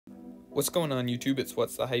What's going on YouTube? It's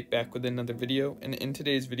What's the Hype back with another video, and in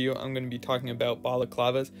today's video I'm going to be talking about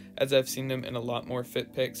balaclavas, as I've seen them in a lot more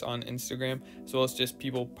fit pics on Instagram, as well as just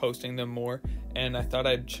people posting them more, and I thought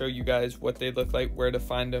I'd show you guys what they look like, where to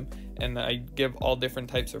find them, and I give all different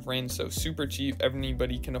types of range, so super cheap,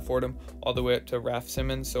 anybody can afford them, all the way up to Raf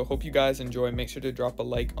Simons. So hope you guys enjoy. Make sure to drop a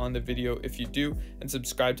like on the video if you do, and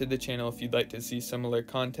subscribe to the channel if you'd like to see similar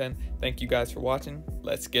content. Thank you guys for watching.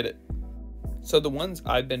 Let's get it. So the ones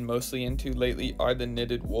I've been mostly into lately are the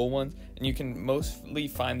knitted wool ones, and you can mostly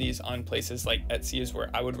find these on places like Etsy is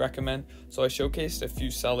where I would recommend. So I showcased a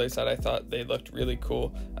few sellers that I thought they looked really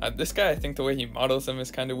cool. This guy, I think the way he models them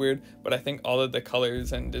is kind of weird, but I think all of the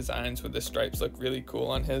colors and designs with the stripes look really cool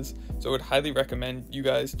on his. So I would highly recommend you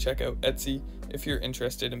guys check out Etsy if you're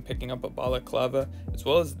interested in picking up a balaclava, as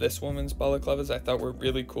well as this woman's balaclavas. I thought were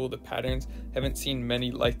really cool. The patterns, haven't seen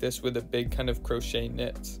many like this with a big kind of crochet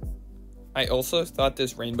knits. I also thought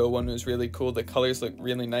this rainbow one was really cool. The colors look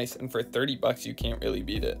really nice, and for 30 bucks you can't really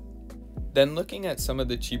beat it. Then looking at some of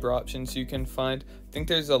the cheaper options you can find, I think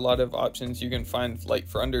there's a lot of options you can find like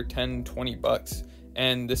for under 10-20 bucks,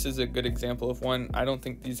 and this is a good example of one. I don't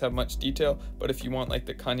think these have much detail, but if you want like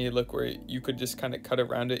the Kanye look where you could just kind of cut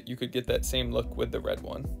around it, you could get that same look with the red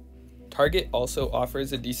one. Target also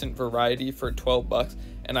offers a decent variety for 12 bucks,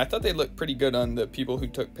 and I thought they looked pretty good on the people who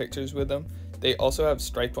took pictures with them. They also have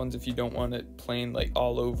striped ones if you don't want it plain like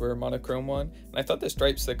all over monochrome one, and I thought the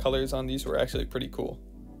stripes, the colors on these were actually pretty cool.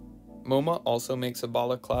 MoMA also makes a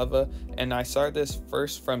balaclava, and I saw this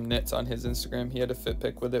first from Knits on his Instagram. He had a fit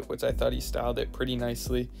pic with it, which I thought he styled it pretty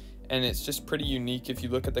nicely, and it's just pretty unique. If you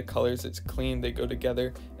look at the colors, it's clean, they go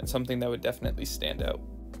together, and something that would definitely stand out.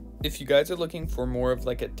 If you guys are looking for more of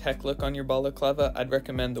like a tech look on your balaclava, I'd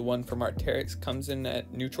recommend the one from Arc'teryx. Comes in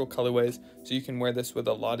at neutral colorways, so you can wear this with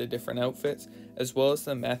a lot of different outfits, as well as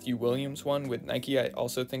the Matthew Williams one with Nike I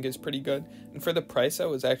also think is pretty good. And for the price, I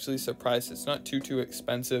was actually surprised. It's not too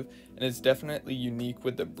expensive, and it's definitely unique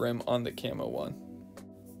with the brim on the camo one.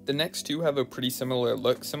 The next two have a pretty similar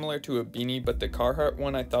look, similar to a beanie, but the Carhartt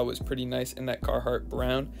one I thought was pretty nice in that Carhartt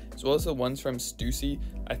brown, as well as the ones from Stussy.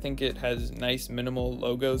 I think it has nice minimal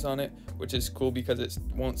logos on it, which is cool because it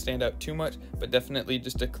won't stand out too much, but definitely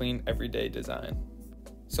just a clean everyday design.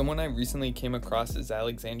 Someone I recently came across is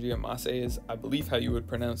Alexandria Masse, is I believe how you would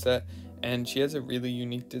pronounce that, and she has a really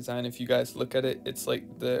unique design. If you guys look at it, it's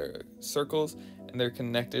like the circles and they're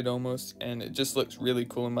connected almost, and it just looks really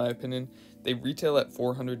cool in my opinion. They retail at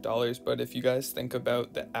 $400, but if you guys think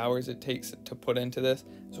about the hours it takes to put into this,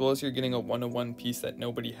 as well as you're getting a one-of-one piece that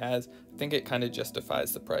nobody has, I think it kind of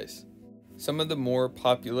justifies the price. Some of the more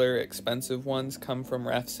popular expensive ones come from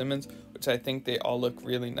Raf Simons, which I think they all look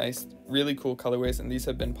really nice, really cool colorways, and these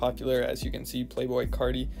have been popular. As you can see, Playboy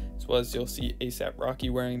Cardi, as well as you'll see ASAP Rocky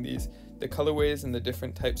wearing these. The colorways and the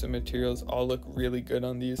different types of materials all look really good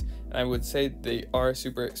on these, and I would say they are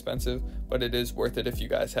super expensive, but it is worth it if you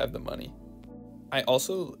guys have the money. I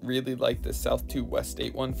also really like the South to West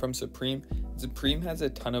State one from Supreme. Supreme has a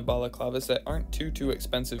ton of balaclavas that aren't too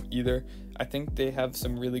expensive either. I think they have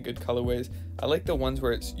some really good colorways. I like the ones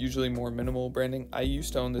where it's usually more minimal branding. I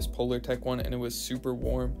used to own this Polar Tech one and it was super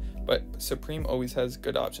warm, but Supreme always has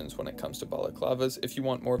good options when it comes to balaclavas if you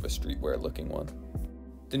want more of a streetwear looking one.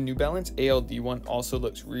 The New Balance ALD one also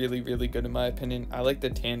looks really good in my opinion. I like the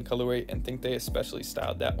tan colorway and think they especially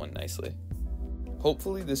styled that one nicely.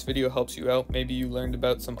 Hopefully this video helps you out. Maybe you learned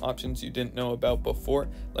about some options you didn't know about before.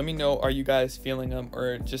 Let me know, are you guys feeling them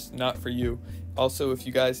or just not for you? Also, if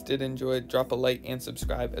you guys did enjoy it, drop a like and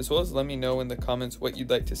subscribe, as well as let me know in the comments what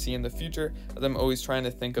you'd like to see in the future, as I'm always trying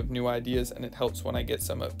to think of new ideas, and it helps when I get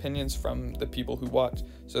some opinions from the people who watch.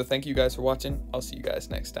 So thank you guys for watching. I'll see you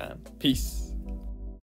guys next time. Peace.